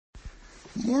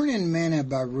Morning Manna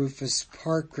by Rufus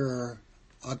Parker,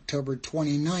 October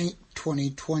 29,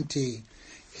 2020.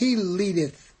 He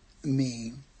leadeth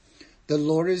me. The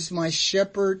Lord is my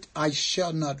shepherd, I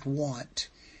shall not want.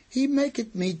 He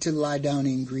maketh me to lie down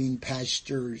in green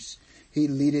pastures. He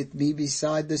leadeth me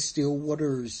beside the still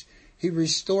waters. He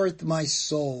restoreth my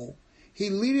soul. He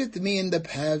leadeth me in the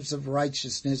paths of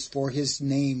righteousness for his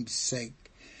name's sake.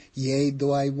 Yea,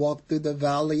 though I walk through the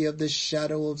valley of the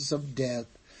shadows of death,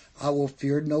 I will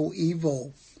fear no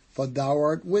evil, for thou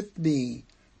art with me.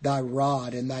 Thy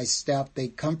rod and thy staff, they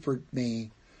comfort me.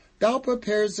 Thou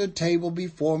preparest a table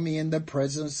before me in the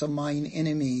presence of mine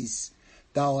enemies.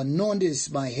 Thou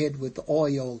anointest my head with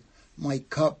oil, my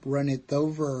cup runneth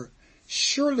over.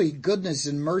 Surely goodness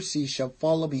and mercy shall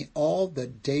follow me all the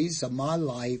days of my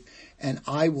life, and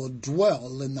I will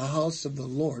dwell in the house of the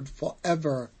Lord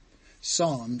forever.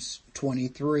 Psalms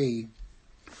 23.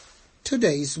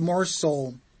 Today's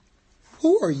morsel.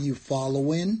 Who are you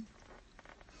following?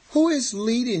 Who is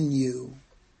leading you?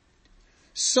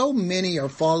 So many are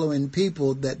following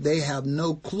people that they have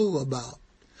no clue about.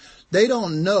 They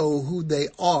don't know who they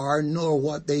are nor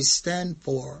what they stand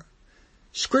for.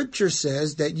 Scripture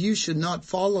says that you should not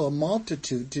follow a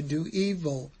multitude to do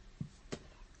evil.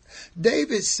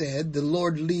 David said the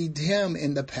Lord lead him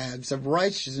in the paths of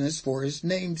righteousness for his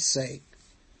name's sake,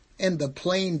 in the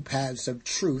plain paths of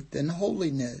truth and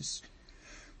holiness.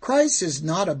 Christ is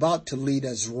not about to lead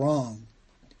us wrong.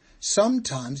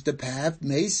 Sometimes the path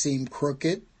may seem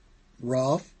crooked,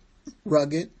 rough,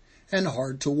 rugged, and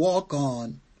hard to walk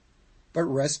on. But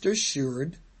rest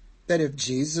assured that if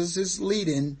Jesus is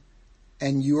leading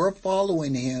and you are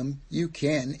following him, you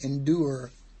can endure.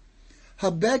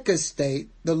 Habakkuk states,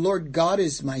 the Lord God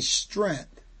is my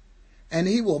strength, and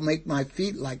he will make my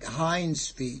feet like hinds'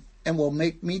 feet, and will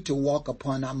make me to walk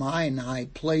upon mine high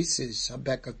places.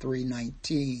 Habakkuk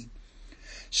 3:19.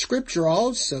 Scripture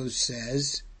also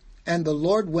says, and the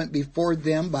Lord went before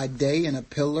them by day in a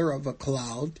pillar of a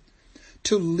cloud,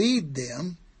 to lead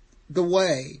them the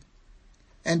way,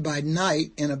 and by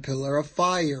night in a pillar of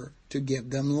fire, to give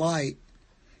them light,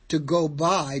 to go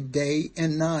by day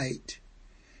and night.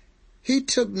 He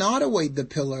took not away the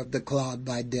pillar of the cloud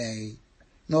by day,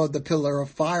 nor the pillar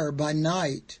of fire by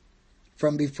night,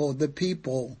 from before the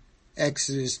people.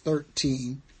 Exodus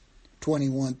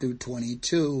 13:21 through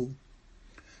 22.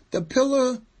 The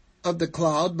pillar of the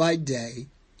cloud by day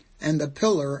and the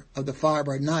pillar of the fire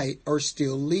by night are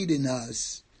still leading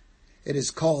us. It is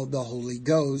called the Holy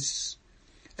Ghost.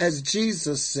 As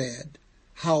Jesus said,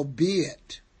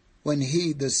 howbeit, when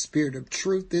he, the Spirit of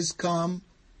truth, is come,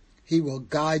 he will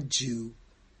guide you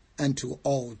unto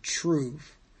all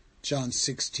truth. John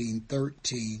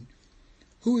 16:13.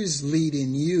 Who is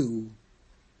leading you?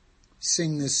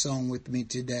 Sing this song with me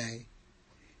today.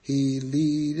 He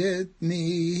leadeth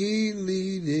me,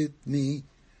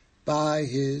 by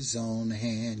his own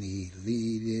hand he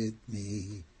leadeth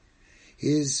me.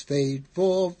 His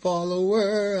faithful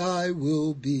follower I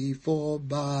will be, for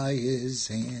by his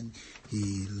hand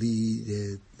he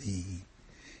leadeth me.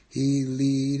 He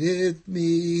leadeth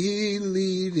me,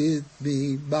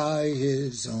 by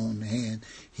his own hand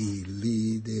he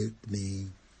leadeth me.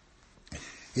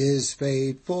 His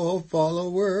faithful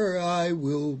follower I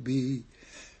will be,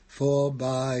 for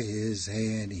by his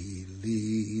hand he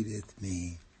leadeth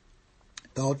me.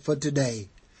 Thought for today,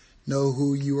 know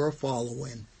who you are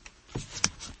following.